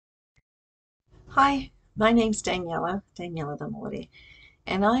Hi, my name's Daniella Damore,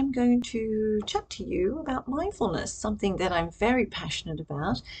 and I'm going to chat to you about mindfulness, something that I'm very passionate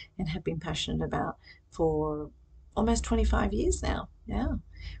about and have been passionate about for almost 25 years now. Yeah,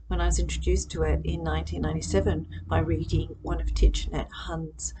 when I was introduced to it in 1997 by reading one of Thich Nhat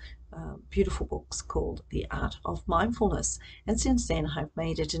Hanh's beautiful books called The Art of Mindfulness, and since then I've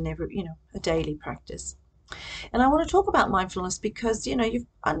made it a daily practice. And I want to talk about mindfulness because, you've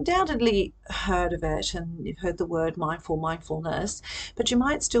undoubtedly heard of it and you've heard the word mindfulness, but you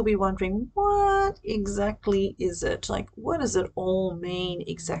might still be wondering, what exactly is it? Like, what does it all mean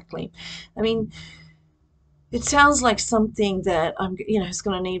exactly? I mean, it sounds like something that is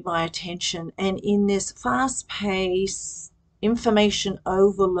going to need my attention. And in this fast pace, information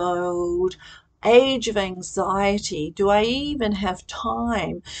overload, age of anxiety, do I even have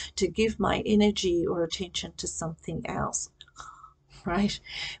time to give my energy or attention to something else? Right?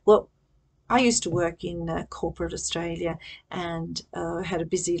 Well, I used to work in corporate Australia and had a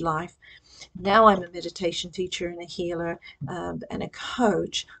busy life. Now I'm a meditation teacher and a healer and a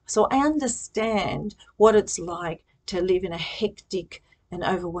coach. So I understand what it's like to live in a hectic and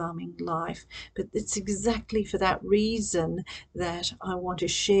overwhelming life. But it's exactly for that reason that I want to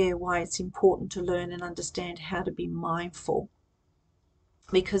share why it's important to learn and understand how to be mindful,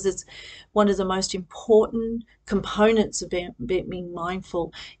 because it's one of the most important components of being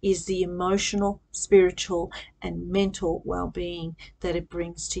mindful is the emotional, spiritual, and mental well-being that it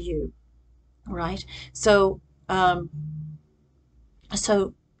brings to you, right? So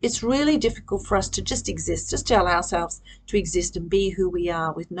it's really difficult for us to just exist, just to allow ourselves to exist and be who we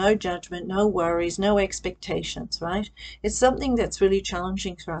are with no judgment, no worries, no expectations, right? It's something that's really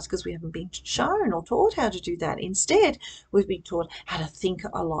challenging for us because we haven't been shown or taught how to do that. Instead, we've been taught how to think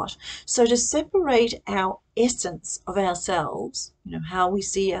a lot. So to separate our essence of ourselves, how we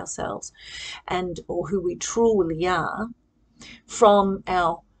see ourselves or who we truly are, from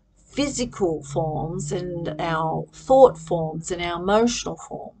our physical forms and our thought forms and our emotional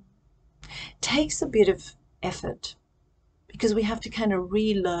form takes a bit of effort, because we have to kind of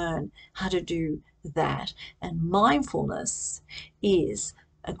relearn how to do that. And mindfulness is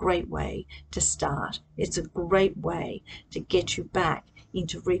a great way to start. It's a great way to get you back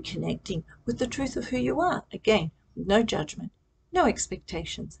into reconnecting with the truth of who you are. Again, no judgment, no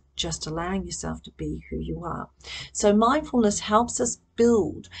expectations, just allowing yourself to be who you are. So mindfulness helps us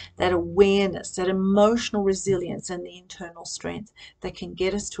build that awareness, that emotional resilience, and the internal strength that can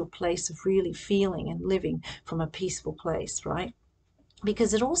get us to a place of really feeling and living from a peaceful place, right?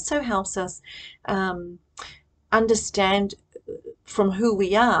 Because it also helps us understand from who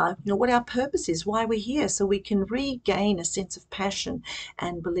we are, what our purpose is, why we're here, so we can regain a sense of passion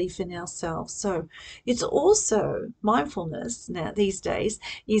and belief in ourselves. So it's also, mindfulness now these days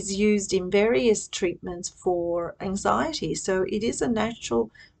is used in various treatments for anxiety. So it is a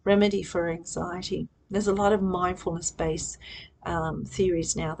natural remedy for anxiety. There's a lot of mindfulness-based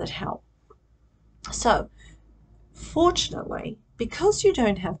theories now that help. So fortunately, because you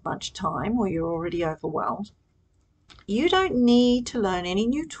don't have much time or you're already overwhelmed, you don't need to learn any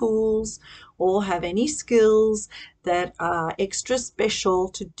new tools or have any skills that are extra special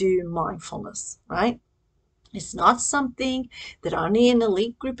to do mindfulness, right? It's not something that only an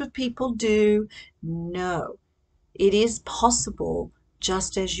elite group of people do. No, it is possible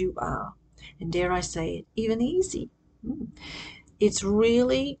just as you are. And dare I say it, even easy. It's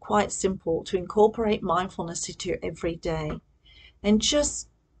really quite simple to incorporate mindfulness into your every day. And just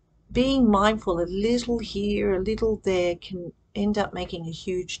being mindful a little here, a little there can end up making a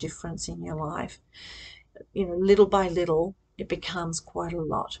huge difference in your life. Little by little, it becomes quite a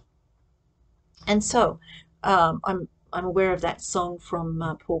lot. And so I'm aware of that song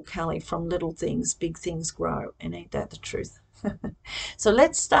from Paul Kelly, "From little things, big things grow." And ain't that the truth? So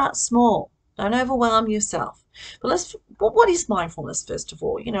let's start small. Don't overwhelm yourself. But what is mindfulness, first of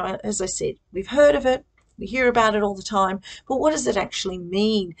all? As I said, we've heard of it. We hear about it all the time. But what does it actually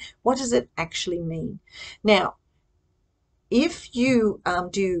mean? What does it actually mean? Now, if you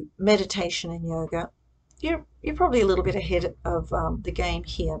do meditation and yoga, you're probably a little bit ahead of the game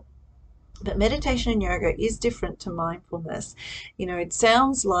here. But meditation and yoga is different to mindfulness. It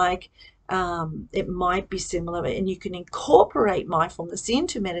sounds like it might be similar, and you can incorporate mindfulness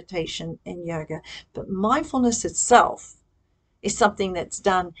into meditation and yoga. But mindfulness itself is something that's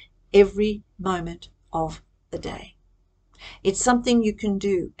done every moment of the day. It's something you can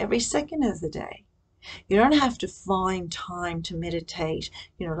do every second of the day. You don't have to find time to meditate.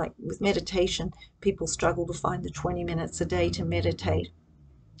 Like with meditation, people struggle to find the 20 minutes a day to meditate,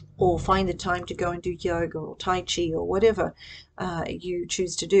 or find the time to go and do yoga or tai chi or whatever you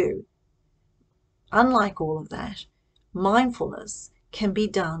choose to do. unlike all of that, mindfulness can be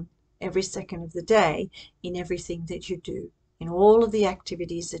done every second of the day in everything that you do, in all of the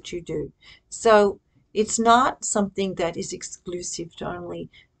activities that you do. So it's not something that is exclusive to only,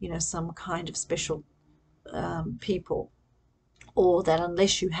 some kind of special people, or that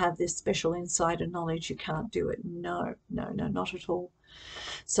unless you have this special insider knowledge, you can't do it. No, not at all.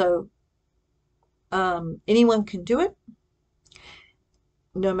 So anyone can do it,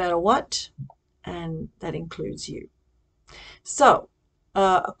 no matter what, and that includes you. So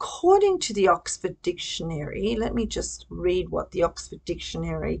according to the Oxford Dictionary, let me just read what the Oxford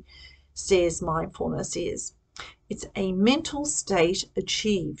Dictionary says mindfulness is. It's a mental state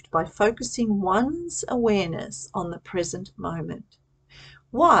achieved by focusing one's awareness on the present moment,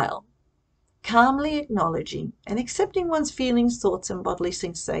 while calmly acknowledging and accepting one's feelings, thoughts, and bodily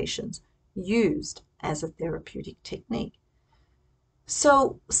sensations, used as a therapeutic technique.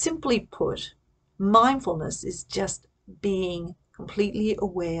 So, simply put, mindfulness is just being completely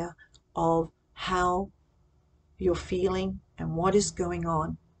aware of how you're feeling and what is going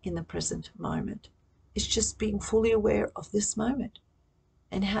on in the present moment. It's just being fully aware of this moment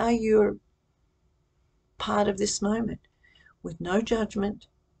and how you're part of this moment, with no judgment,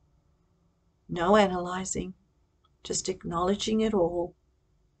 no analyzing, just acknowledging it all,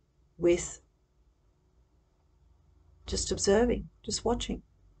 with just observing, just watching,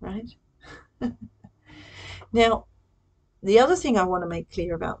 right? Now, the other thing I want to make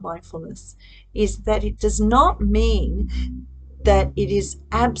clear about mindfulness is that it does not mean that it is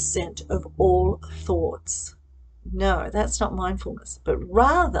absent of all thoughts. No, that's not mindfulness, but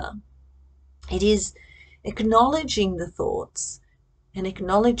rather it is acknowledging the thoughts and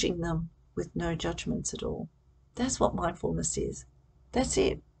acknowledging them with no judgments at all. That's what mindfulness is. That's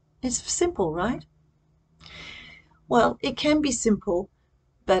it. It's simple, right? Well, it can be simple,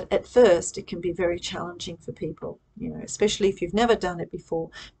 but at first it can be very challenging for people, especially if you've never done it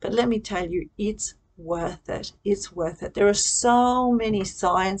before. But let me tell you, it's worth it. It's worth it. There are so many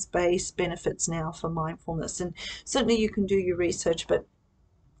science-based benefits now for mindfulness, and certainly you can do your research, but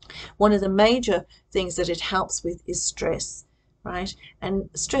one of the major things that it helps with is stress, right?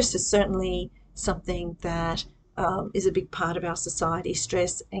 And stress is certainly something that is a big part of our society,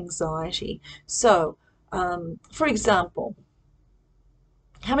 stress, anxiety. So, for example,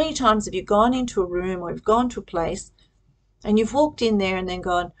 how many times have you gone into a room or you've gone to a place and you've walked in there and then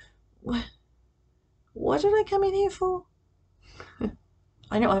gone, what did I come in here for?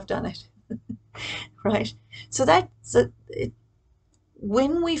 I know I've done it, right? So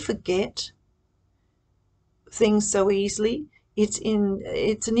when we forget things so easily, it's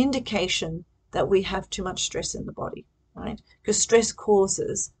an indication that we have too much stress in the body, right? Because stress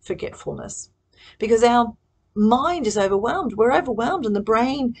causes forgetfulness, because our mind is overwhelmed. We're overwhelmed, and the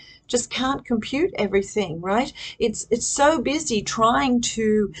brain just can't compute everything, right? It's so busy trying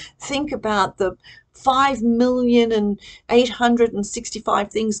to think about the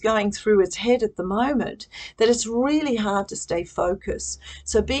 5,865 things going through its head at the moment that it's really hard to stay focused.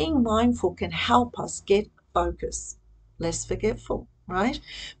 So being mindful can help us get focus, less forgetful, right?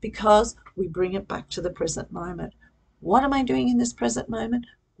 Because we bring it back to the present moment. What am I doing in this present moment?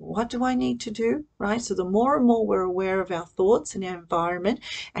 What do I need to do, right? So the more and more we're aware of our thoughts and our environment,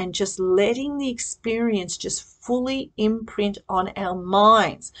 and just letting the experience just fully imprint on our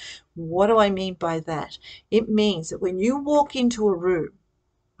minds. What do I mean by that? It means that when you walk into a room,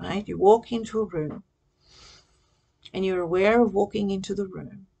 right? You walk into a room and you're aware of walking into the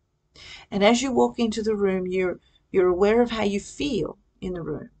room. And as you walk into the room, you're aware of how you feel in the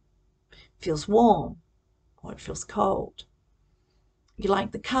room. It feels warm or it feels cold. You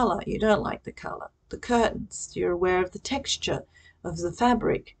like the color, you don't like the color. The curtains, you're aware of the texture of the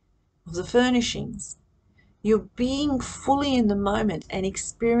fabric, of the furnishings. You're being fully in the moment and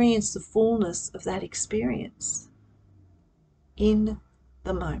experience the fullness of that experience in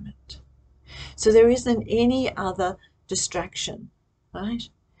the moment. So there isn't any other distraction, right?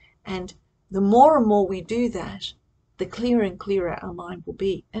 And the more and more we do that, the clearer and clearer our mind will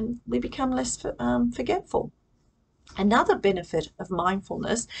be, and we become less forgetful. Another benefit of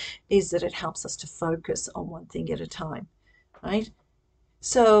mindfulness is that it helps us to focus on one thing at a time, right?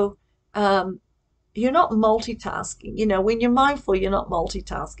 So you're not multitasking. When you're mindful, you're not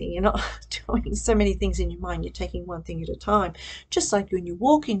multitasking. You're not doing so many things in your mind. You're taking one thing at a time. Just like when you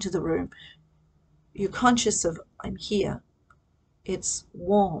walk into the room, you're conscious of, I'm here. It's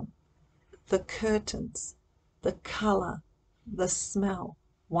warm. The curtains, the color, the smell,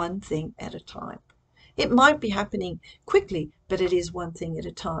 one thing at a time. It might be happening quickly, but it is one thing at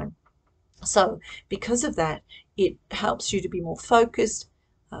a time. So because of that, it helps you to be more focused.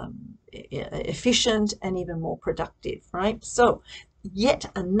 efficient and even more productive, right? So yet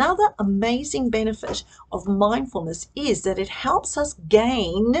another amazing benefit of mindfulness is that it helps us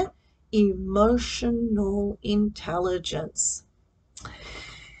gain emotional intelligence.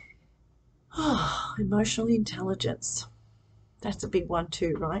 Oh, emotional intelligence. That's a big one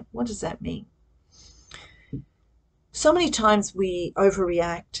too, right? What does that mean? So many times we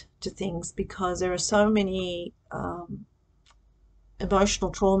overreact to things because there are so many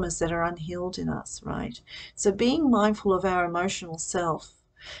emotional traumas that are unhealed in us, right? So being mindful of our emotional self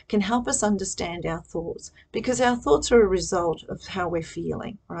can help us understand our thoughts, because our thoughts are a result of how we're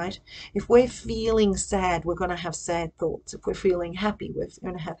feeling, right? If we're feeling sad, we're going to have sad thoughts. If we're feeling happy, we're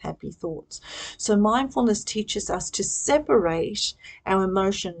going to have happy thoughts. So mindfulness teaches us to separate our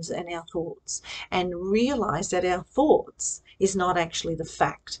emotions and our thoughts and realize that our thoughts is not actually the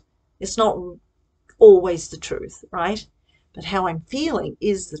fact. It's not always the truth, right? But how I'm feeling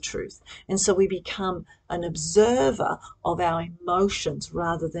is the truth. And so we become an observer of our emotions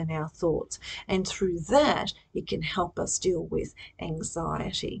rather than our thoughts. And through that, it can help us deal with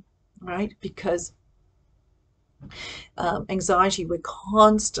anxiety, right? Because anxiety, we're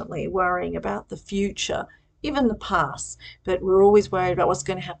constantly worrying about the future, even the past, but we're always worried about what's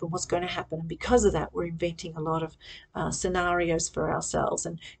going to happen. And because of that, we're inventing a lot of scenarios for ourselves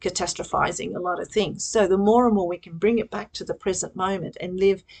and catastrophizing a lot of things. So the more and more we can bring it back to the present moment and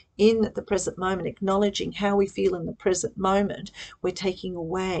live in the present moment, acknowledging how we feel in the present moment, we're taking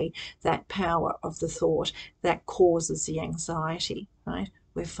away that power of the thought that causes the anxiety, right?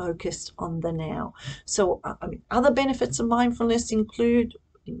 We're focused on the now. So other benefits of mindfulness include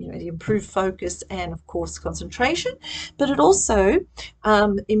the improved focus and, of course, concentration, but it also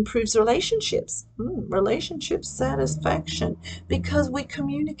improves relationships, relationship satisfaction, because we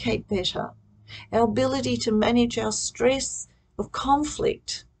communicate better. Our ability to manage our stress of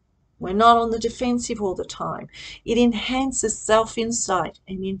conflict. We're not on the defensive all the time. It enhances self-insight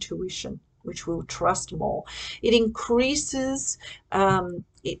and intuition, which we'll trust more. It increases the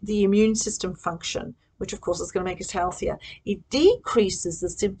immune system function, which of course is going to make us healthier. It decreases the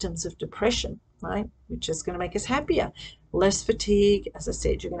symptoms of depression, right, which is going to make us happier. Less fatigue, as I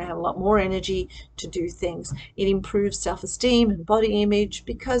said, you're going to have a lot more energy to do things. It improves self-esteem and body image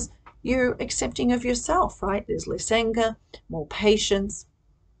because you're accepting of yourself, right? There's less anger, more patience.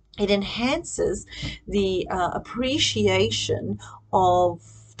 It enhances the appreciation of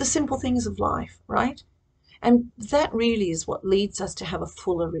the simple things of life, right? And that really is what leads us to have a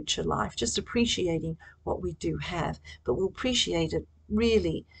fuller, richer life, just appreciating what we do have. But we'll appreciate it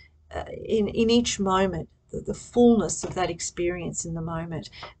really in each moment. The fullness of that experience in the moment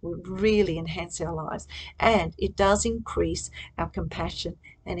will really enhance our lives. And it does increase our compassion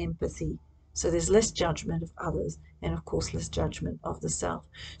and empathy. So there's less judgment of others and, of course, less judgment of the self.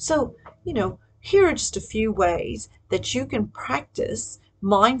 So, here are just a few ways that you can practice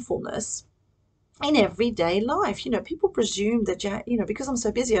mindfulness in everyday life. People presume that, because I'm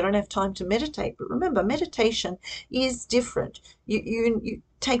so busy, I don't have time to meditate. But remember, meditation is different. You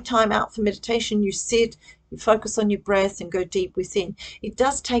take time out for meditation, you sit, you focus on your breath and go deep within. It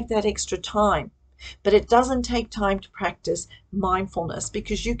does take that extra time, but it doesn't take time to practice mindfulness,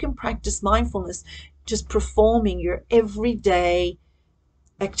 because you can practice mindfulness just performing your everyday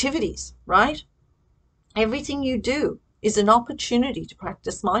activities, right? Everything you do is an opportunity to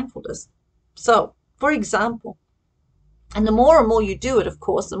practice mindfulness. So, for example, and the more and more you do it, of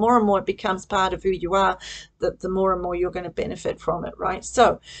course, the more and more it becomes part of who you are, the more and more you're going to benefit from it, right?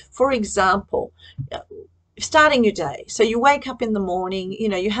 So, for example, starting your day. So you wake up in the morning,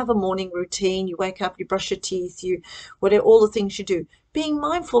 you have a morning routine, you wake up, you brush your teeth, whatever, all the things you do, being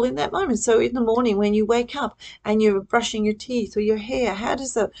mindful in that moment. So in the morning when you wake up and you're brushing your teeth or your hair, how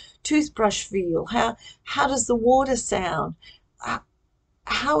does the toothbrush feel? How does the water sound?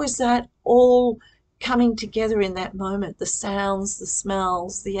 How is that all coming together in that moment? The sounds, the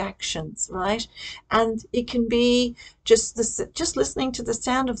smells, the actions, right? And it can be just listening to the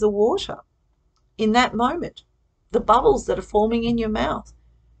sound of the water in that moment, the bubbles that are forming in your mouth.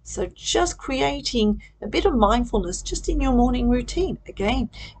 So just creating a bit of mindfulness just in your morning routine. Again,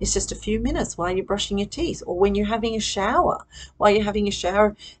 it's just a few minutes while you're brushing your teeth or when you're having a shower. While you're having a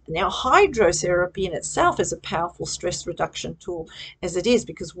shower. Now, hydrotherapy in itself is a powerful stress reduction tool as it is,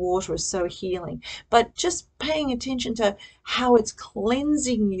 because water is so healing. But just paying attention to how it's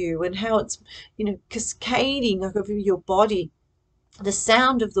cleansing you and how it's, cascading over your body, the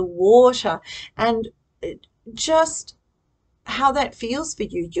sound of the water, and just how that feels for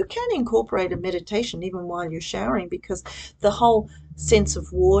you. You can incorporate a meditation even while you're showering, because the whole sense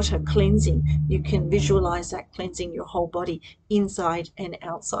of water cleansing, you can visualize that cleansing your whole body inside and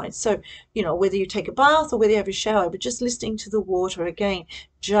outside. So, you know, whether you take a bath or whether you have a shower, but just listening to the water again,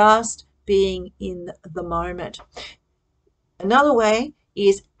 just being in the moment. Another way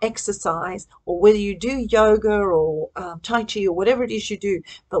is exercise, or whether you do yoga or Tai Chi or whatever it is you do.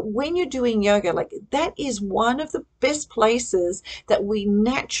 But when you're doing yoga, like that is one of the best places that we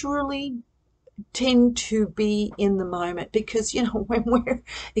naturally tend to be in the moment, because you know, when we're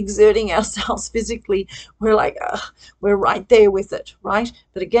exerting ourselves physically, we're like we're right there with it, right?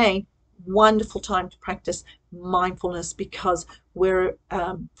 But again, wonderful time to practice mindfulness, because we're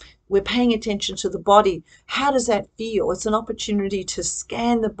paying attention to the body. How does that feel? It's an opportunity to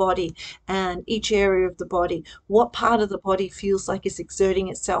scan the body and each area of the body. What part of the body feels like it's exerting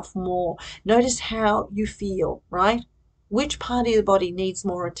itself more? Notice how you feel, right? Which part of the body needs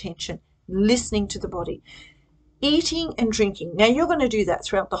more attention? Listening to the body. Eating and drinking. Now you're going to do that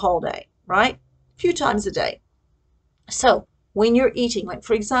throughout the whole day, right? A few times a day. So when you're eating, like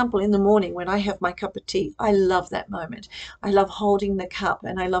for example, in the morning when I have my cup of tea, I love that moment. I love holding the cup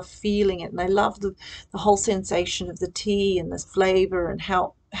and I love feeling it, and I love the whole sensation of the tea and the flavor and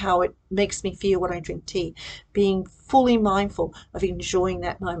how it makes me feel when I drink tea. Being fully mindful of enjoying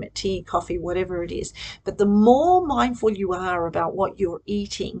that moment, tea, coffee, whatever it is. But the more mindful you are about what you're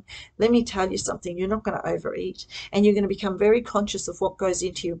eating, let me tell you something, you're not going to overeat, and you're going to become very conscious of what goes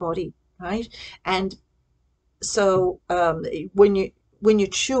into your body, right? And so when you're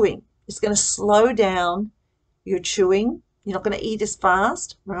chewing, it's going to slow down your chewing. You're not going to eat as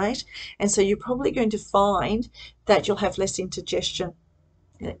fast, right? And so you're probably going to find that you'll have less indigestion.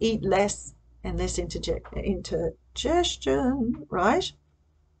 You're going to eat less and less indigestion, right?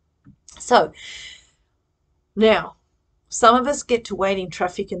 So now, some of us get to wait in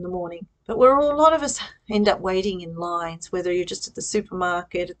traffic in the morning, but a lot of us end up waiting in lines, whether you're just at the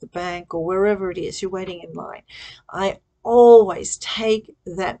supermarket, at the bank, or wherever it is, you're waiting in line. I always take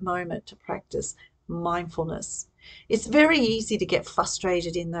that moment to practice mindfulness. It's very easy to get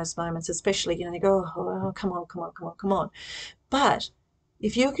frustrated in those moments, especially, you know, you go, oh, come on, come on, come on, come on. But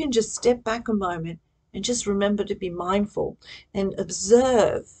if you can just step back a moment and just remember to be mindful and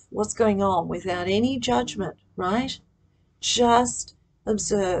observe what's going on without any judgment, right? Just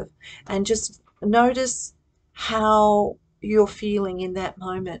observe and just notice how you're feeling in that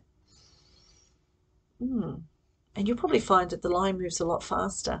moment. And you'll probably find that the line moves a lot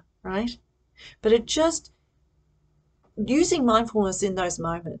faster, right? But it just, using mindfulness in those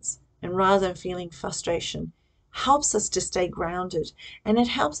moments, and rather than feeling frustration, helps us to stay grounded, and it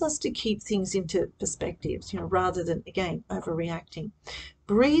helps us to keep things into perspectives, you know, rather than, again, overreacting.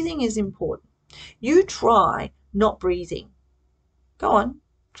 Breathing is important. You try not breathing. Go on,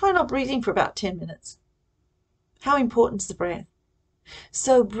 try not breathing for about 10 minutes. How important is the breath?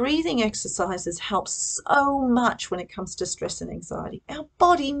 So breathing exercises help so much when it comes to stress and anxiety. Our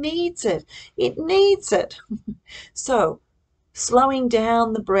body needs it. It needs it. So slowing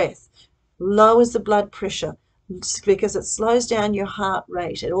down the breath lowers the blood pressure because it slows down your heart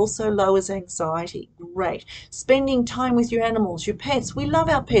rate. It also lowers anxiety. Great. Spending time with your animals, your pets. We love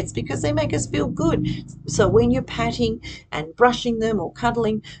our pets because they make us feel good. So when you're patting and brushing them or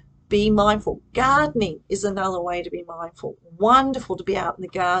cuddling, be mindful. Gardening is another way to be mindful. Wonderful to be out in the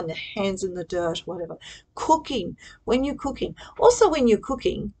garden, hands in the dirt, whatever. Cooking, when you're cooking. Also when you're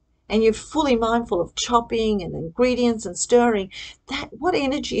cooking, and you're fully mindful of chopping and ingredients and stirring, that what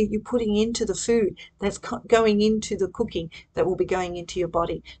energy are you putting into the food that's going into the cooking that will be going into your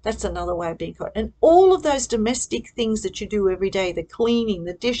body? That's another way of being caught. And all of those domestic things that you do every day, the cleaning,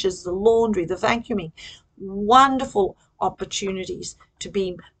 the dishes, the laundry, the vacuuming, wonderful opportunities to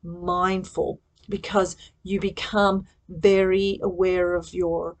be mindful, because you become very aware of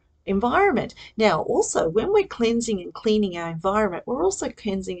your environment. Now, also, when we're cleansing and cleaning our environment, we're also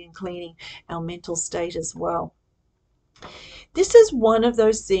cleansing and cleaning our mental state as well. This is one of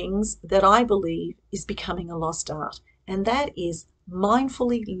those things that I believe is becoming a lost art, and that is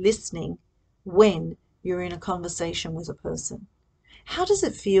mindfully listening when you're in a conversation with a person. How does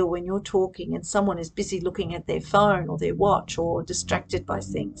it feel when you're talking and someone is busy looking at their phone or their watch or distracted by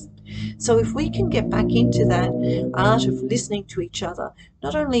things? So if we can get back into that art of listening to each other,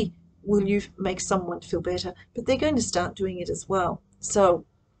 not only will you make someone feel better, but they're going to start doing it as well. So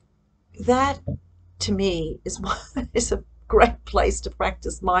that, to me, is a great place to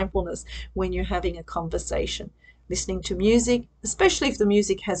practice mindfulness when you're having a conversation. Listening to music, especially if the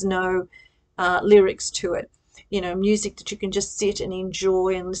music has no lyrics to it. You know, music that you can just sit and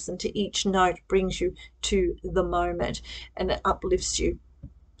enjoy and listen to each note, brings you to the moment and it uplifts you.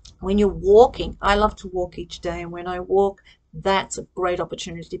 When you're walking, I love to walk each day, and when I walk, That's a great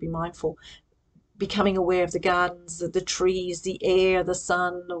opportunity to be mindful. Becoming aware of the gardens, the trees, the air, the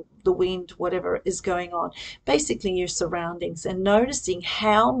sun, the wind, whatever is going on. Basically your surroundings, and noticing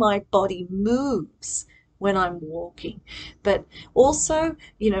how my body moves when I'm walking. But also,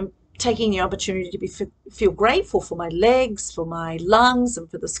 taking the opportunity to feel grateful for my legs, for my lungs,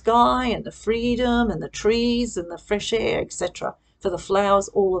 and for the sky and the freedom and the trees and the fresh air, etc., for the flowers,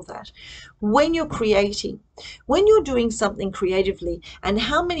 all of that. When you're creating, when you're doing something creatively, and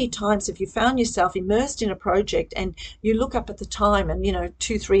how many times have you found yourself immersed in a project and you look up at the time and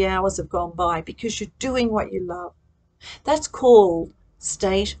 2-3 hours have gone by because you're doing what you love? That's called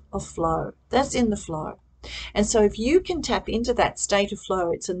state of flow. That's in the flow. And so if you can tap into that state of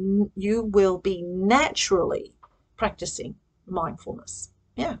flow, you will be naturally practicing mindfulness.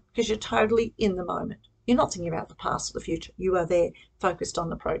 Yeah, because you're totally in the moment. You're not thinking about the past or the future. You are there focused on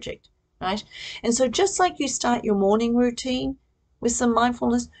the project, right? And so just like you start your morning routine with some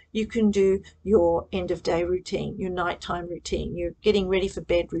mindfulness, you can do your end of day routine, your nighttime routine, your getting ready for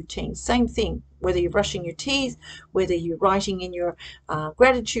bed routine. Same thing, whether you're brushing your teeth, whether you're writing in your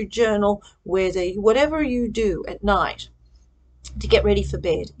gratitude journal, whatever you do at night to get ready for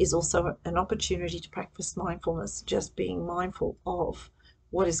bed is also an opportunity to practice mindfulness, just being mindful of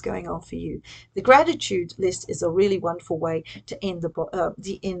what is going on for you. The gratitude list is a really wonderful way to end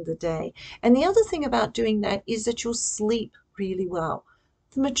the day. And the other thing about doing that is that you'll sleep really well.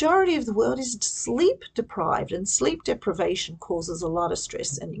 The majority of the world is sleep deprived, and sleep deprivation causes a lot of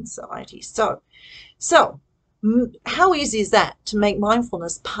stress and anxiety. So how easy is that to make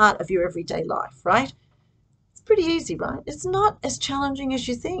mindfulness part of your everyday life, right? It's pretty easy, right? It's not as challenging as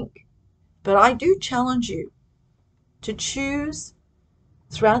you think. But I do challenge you to choose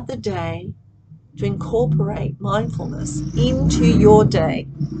throughout the day to incorporate mindfulness into your day.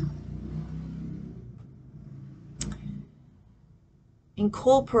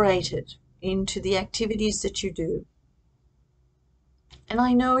 Incorporate it into the activities that you do. And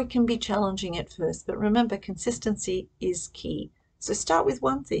I know it can be challenging at first, but remember, consistency is key. So start with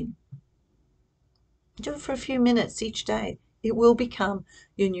one thing. Do it for a few minutes each day. It will become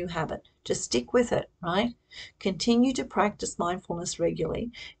your new habit. Just stick with it, right? Continue to practice mindfulness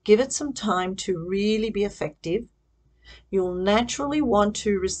regularly. Give it some time to really be effective. You'll naturally want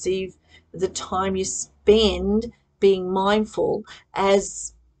to receive the time you spend being mindful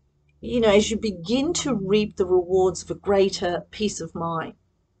as you begin to reap the rewards of a greater peace of mind.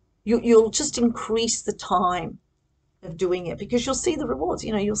 You'll just increase the time of doing it because you'll see the rewards,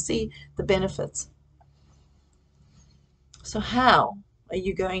 you'll see the benefits. So how are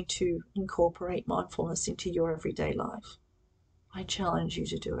you going to incorporate mindfulness into your everyday life? I challenge you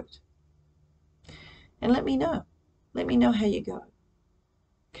to do it. And let me know. Let me know how you go.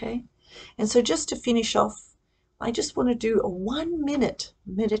 Okay? And so just to finish off, I just want to do a 1-minute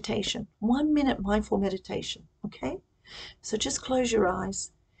meditation, 1-minute mindful meditation. Okay? So just close your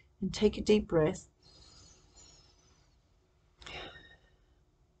eyes and take a deep breath.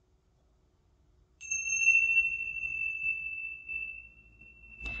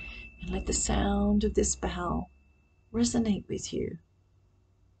 And let the sound of this bell resonate with you.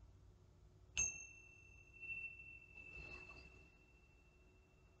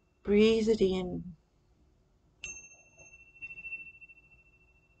 Breathe it in.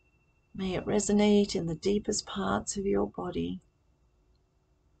 May it resonate in the deepest parts of your body.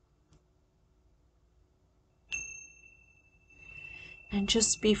 And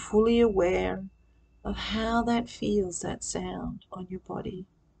just be fully aware of how that feels, that sound on your body.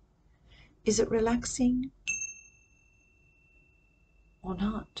 Is it relaxing or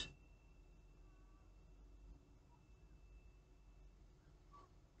not?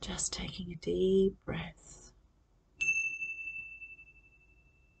 Just taking a deep breath.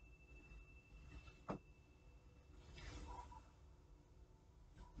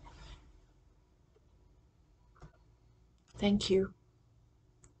 Thank you.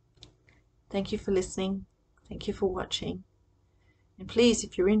 Thank you for listening. Thank you for watching. And please,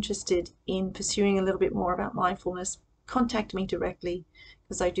 if you're interested in pursuing a little bit more about mindfulness, contact me directly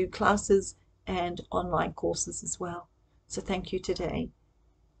because I do classes and online courses as well. So thank you today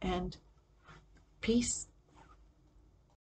and peace.